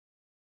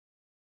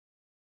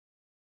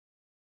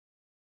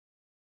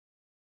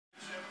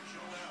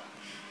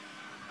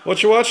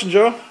What you watching,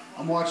 Joe?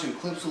 I'm watching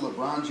clips of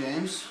LeBron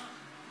James.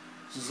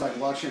 This is like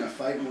watching a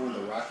fight in one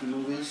of the Rocky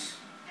movies.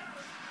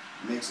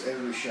 Makes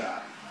every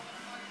shot.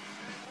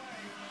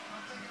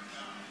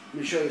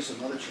 Let me show you some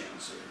other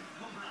channels here.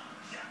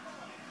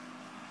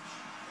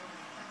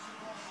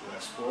 We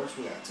got sports,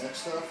 we got tech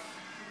stuff.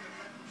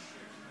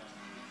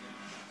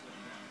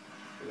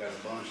 We got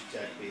a bunch of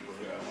tech people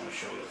here. I want to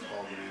show you the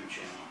Paul Graham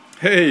channel.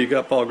 Hey, you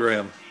got Paul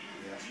Graham.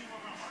 Yeah.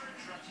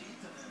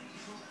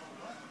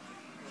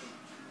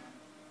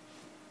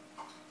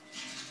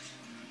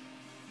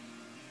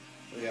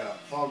 We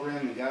got Paul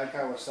Graham and Guy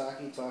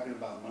Kawasaki talking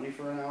about money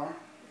for an hour.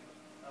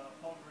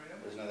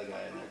 There's another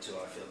guy in there too.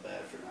 I feel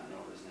bad for not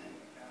knowing his name.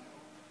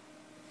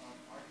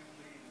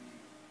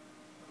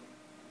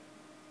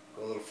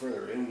 Go a little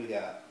further in, we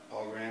got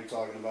Paul Graham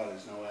talking about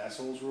his no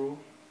assholes rule.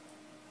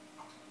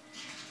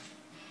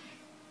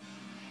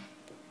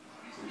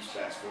 Let's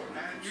fast forward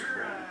now through some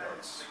random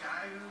parts. The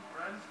guy who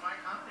runs my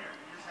company.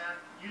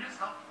 You just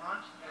helped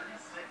launch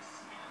 36,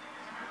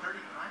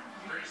 39,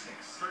 36,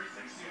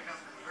 36,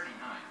 39,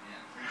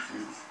 yeah,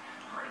 36.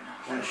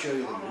 I want to show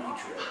you the movie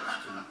trailers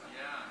too.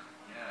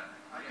 Yeah.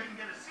 I couldn't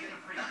get a seat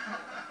pretty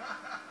quick.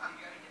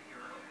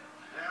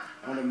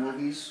 On the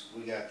movies,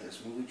 we got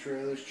this movie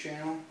trailers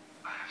channel.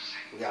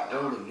 We got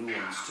old and new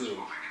ones too.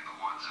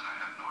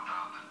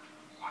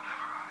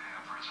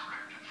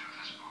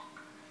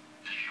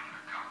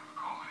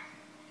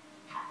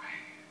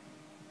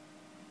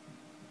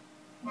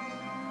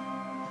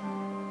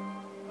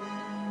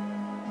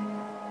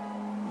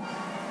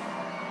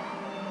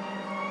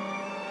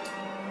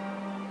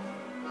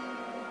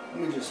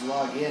 Let me just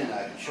log in and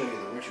I can show you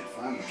the Richard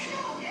Feynman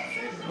channel, my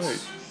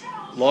favorites.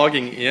 Wait,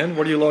 logging in?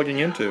 What are you logging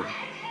into?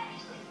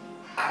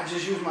 I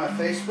just use my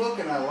Facebook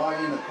and I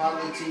log into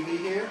Podly TV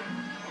here,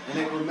 and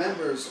it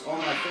remembers all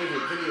my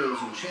favorite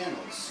videos and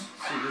channels.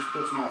 So it just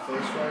puts my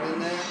face right in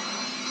there.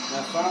 And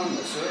I found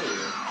this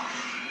earlier.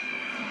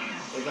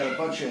 They got a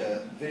bunch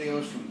of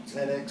videos from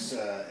TEDx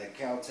at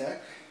Caltech.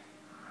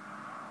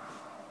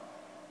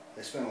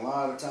 They spent a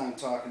lot of time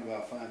talking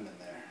about Feynman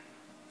there.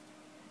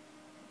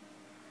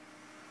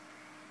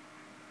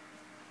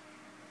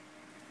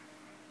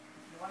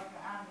 You like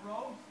the hand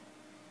rolls?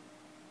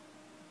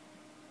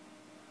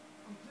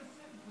 I'm just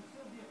sitting for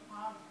Sylvia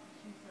Plaza.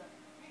 She's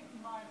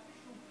painting my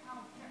official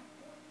Caltech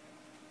portrait.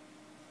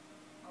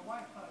 My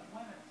wife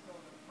went it so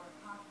that for a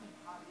costume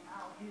party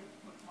out here to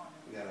put on it.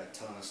 We got a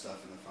ton of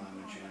stuff in the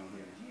Feynman channel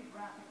here.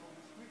 Geographical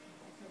description.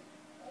 They said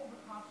all the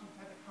costumes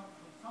had to come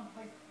from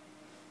someplace.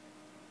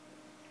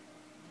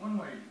 One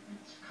way,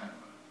 it's kind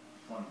of a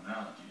fun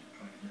analogy to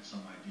try to get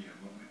some idea of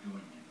what we're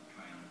doing and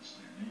try and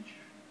understand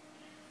nature,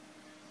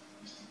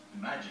 is to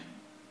imagine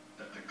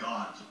that the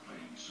gods are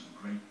playing some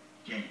great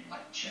game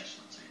like chess,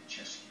 let's say a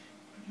chess game,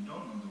 but you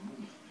don't know the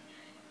rules of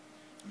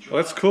the game.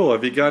 Well, that's cool.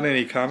 Have you got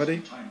any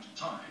comedy? From time to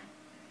time,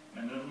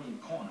 and in a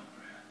little corner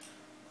perhaps.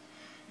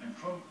 And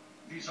from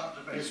these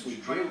observations, Yes, we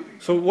try to do.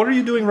 figure So what are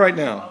you doing right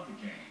now? out the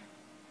game.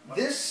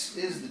 This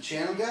is the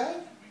channel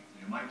guide.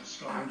 You might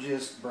discover, I'm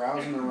just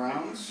browsing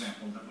around. for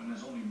example, that when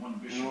there's only one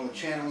bishop, And all the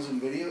channels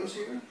and videos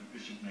here. the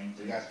bishop maintains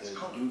We got the its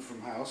color. dude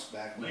from House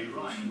back when he Later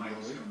on, was you might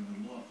glory. discover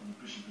the law for the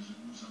bishop is it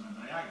moves on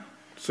a diagonal.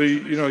 So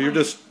you're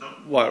just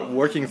what,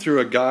 working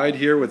through a guide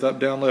here with up,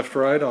 down, left,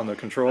 right on the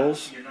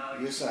controls?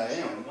 Yes, I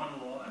am.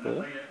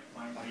 Cool.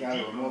 I got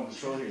a remote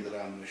control here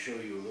that I'm going to show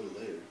you a little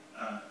later.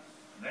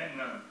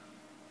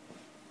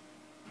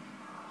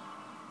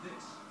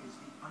 This is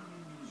the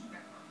Onion News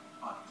Network,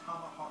 a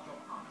tomahawk of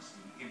honesty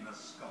in the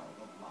skull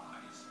of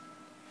lies.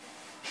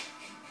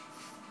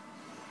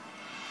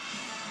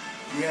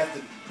 You have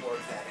to work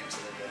that into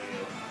the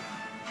video.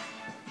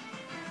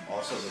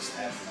 Also, this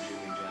ad from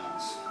Jimmy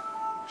Jones,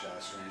 which I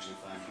strangely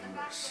find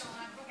humorous.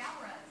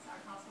 Our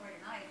top story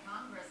tonight,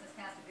 Congress has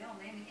passed a bill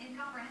naming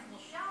incomprehensible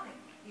shouting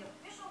the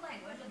official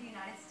language of the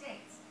United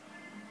States.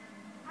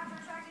 After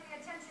attracting the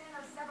attention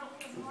of several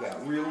leaders, We've got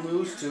real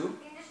news too.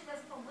 the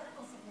initiative's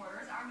political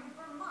supporters argued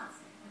for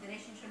months that the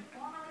nation should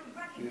formally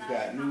recognize. We've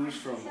got news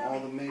from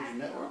all the major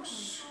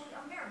networks.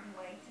 American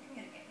way to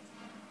communicate.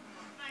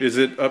 Is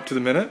it up to the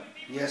minute?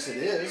 Yes, it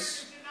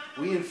is.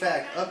 We, in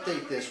fact,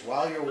 update this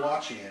while you're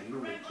watching it. We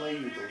will play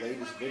you the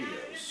latest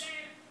videos.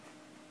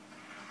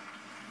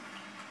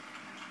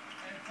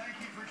 And thank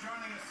you for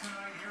joining us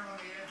tonight here on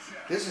the Ed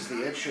Show. This is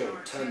the Ed Show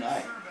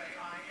tonight.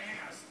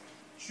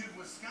 Should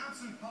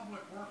Wisconsin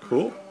public workers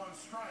Cool. go on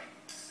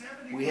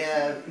strike? We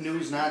have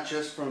news not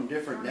just from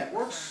different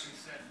networks,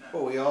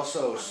 but we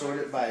also sort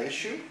it by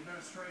issue.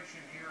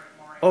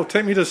 Oh,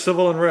 take me to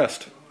civil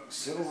unrest.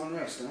 Civil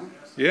unrest, huh?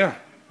 Yeah,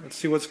 let's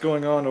see what's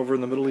going on over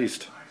in the Middle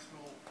East.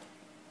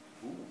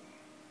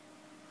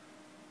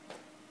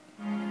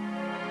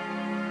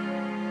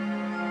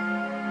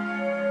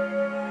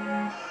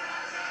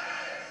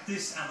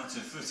 This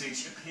amateur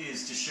footage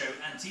appears to show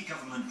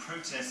anti-government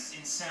protests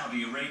in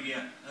Saudi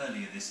Arabia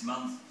earlier this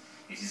month.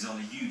 It is on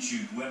a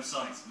YouTube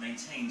website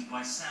maintained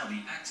by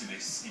Saudi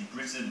activists in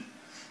Britain.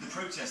 The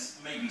protests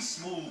may be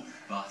small,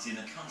 but in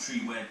a country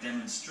where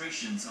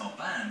demonstrations are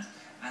banned,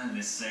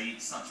 Analysts say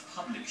such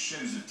public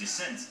shows of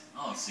dissent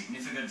are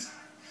significant.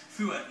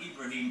 Fuad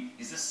Ibrahim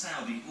is a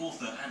Saudi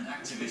author and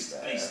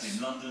activist based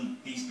in London.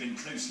 He's been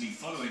closely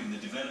following the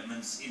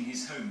developments in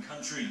his home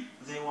country.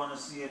 They want to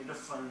see a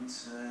different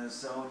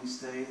Saudi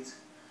state,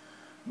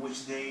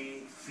 which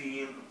they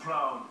feel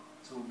proud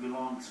to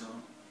belong to.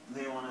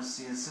 They want to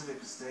see a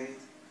civic state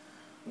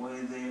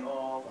where they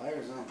all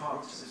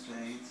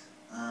participate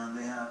and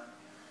they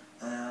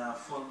have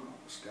full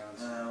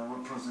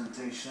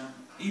representation.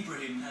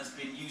 Ibrahim has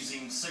been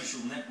using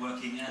social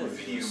networking and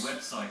video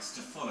websites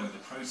to follow the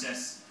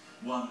protests.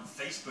 One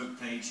Facebook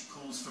page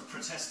calls for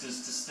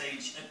protesters to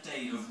stage a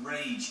day of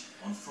rage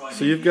on Friday.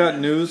 So you've got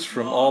news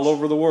from all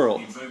over the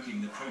world.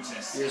 Invoking the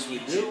protests Yes, we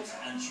in do. Egypt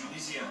and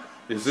Tunisia.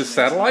 Is this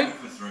satellite?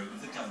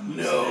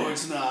 No,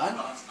 it's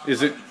not.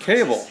 Is it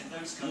cable?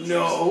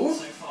 No.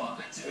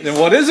 Then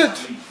what is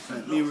it?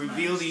 Let me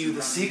reveal to you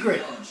the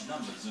secret.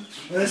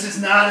 This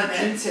is not an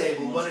end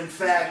table, but in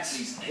fact,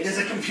 it is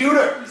a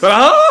computer,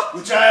 Huh?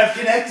 which I have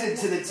connected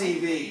to the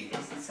TV.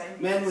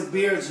 Men with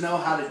beards know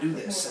how to do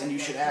this, and you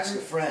should ask a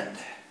friend.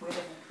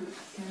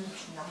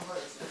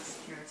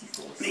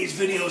 These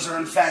videos are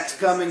in fact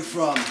coming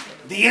from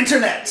the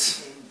internet.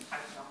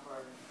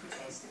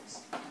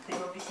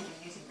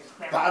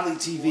 Podly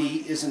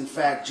TV is in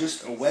fact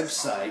just a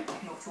website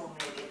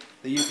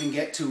that you can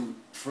get to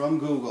from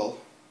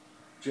Google.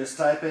 Just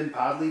type in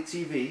Podly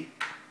TV.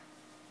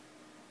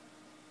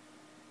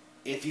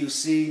 If you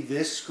see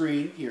this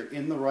screen, you're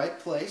in the right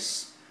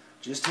place.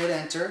 Just hit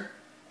enter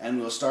and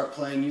we'll start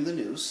playing you the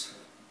news.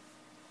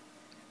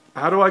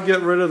 How do I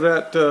get rid of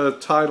that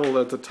title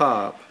at the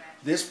top?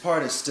 This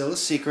part is still a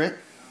secret.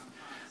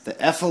 The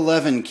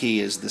F11 key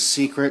is the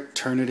secret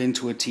turn it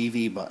into a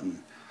TV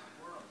button.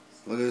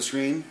 Look at the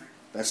screen.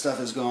 That stuff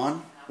is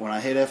gone. When I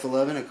hit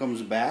F11 it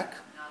comes back.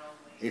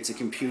 It's a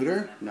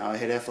computer. Now I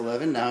hit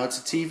F11. Now it's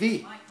a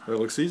TV. It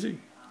looks easy.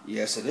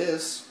 Yes, it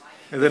is.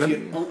 And then if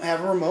you don't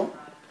have a remote,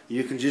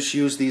 you can just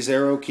use these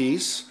arrow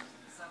keys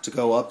to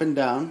go up and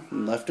down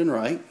and left and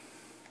right.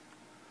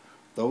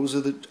 Those are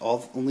the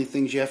only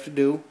things you have to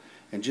do.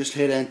 And just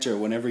hit enter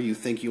whenever you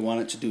think you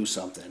want it to do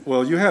something.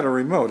 Well, you had a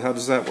remote. How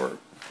does that work?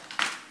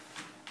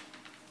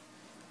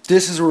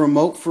 This is a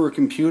remote for a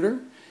computer.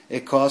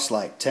 It costs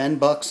like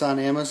 $10 on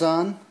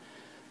Amazon.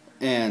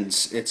 And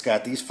it's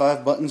got these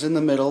 5 buttons in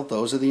the middle.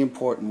 Those are the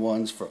important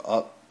ones for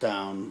up,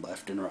 down,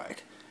 left, and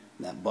right.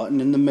 And that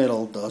button in the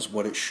middle does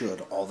what it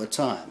should all the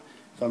time.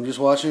 If I'm just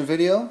watching a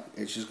video,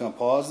 it's just going to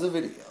pause the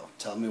video.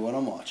 Tell me what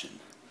I'm watching.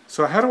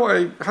 So how do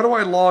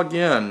I log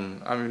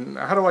in? I mean,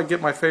 how do I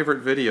get my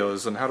favorite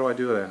videos, and how do I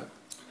do that?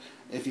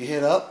 If you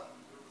hit up,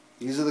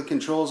 these are the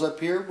controls up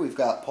here. We've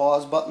got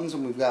pause buttons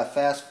and we've got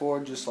fast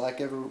forward just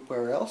like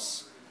everywhere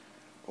else.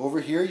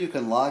 Over here you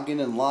can log in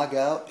and log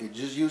out. It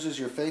just uses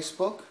your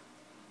Facebook.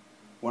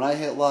 When I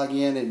hit log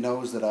in, it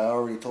knows that I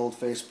already told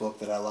Facebook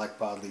that I like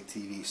Podly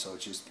TV, so it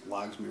just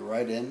logs me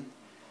right in.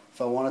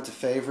 If I wanted to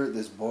favorite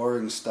this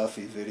boring,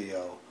 stuffy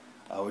video,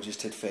 I would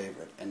just hit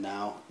favorite, and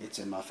now it's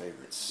in my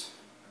favorites.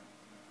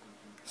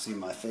 See,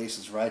 my face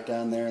is right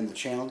down there in the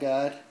channel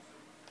guide.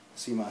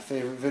 See, my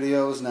favorite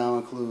videos now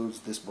includes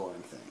this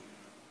boring thing.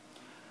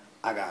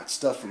 I got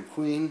stuff from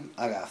Queen,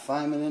 I got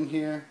Feynman in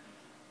here,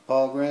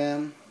 Paul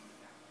Graham,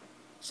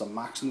 some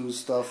Mox News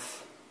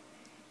stuff.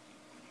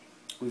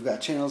 We've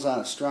got channels on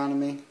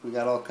astronomy. We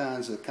got all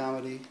kinds of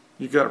comedy.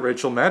 You got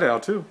Rachel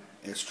Maddow too.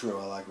 It's true.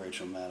 I like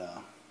Rachel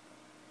Maddow.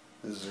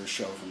 This is her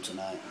show from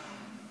tonight.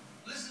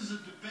 This is a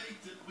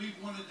debate that we've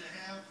wanted to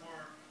have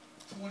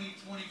for 20,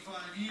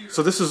 25 years.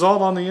 So this is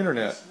all on the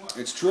internet.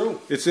 It's true.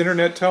 It's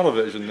internet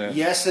television then.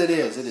 Yes, it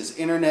is. It is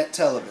internet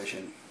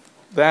television.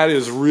 That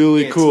is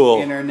really It's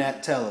cool.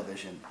 internet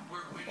television.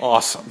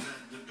 Awesome.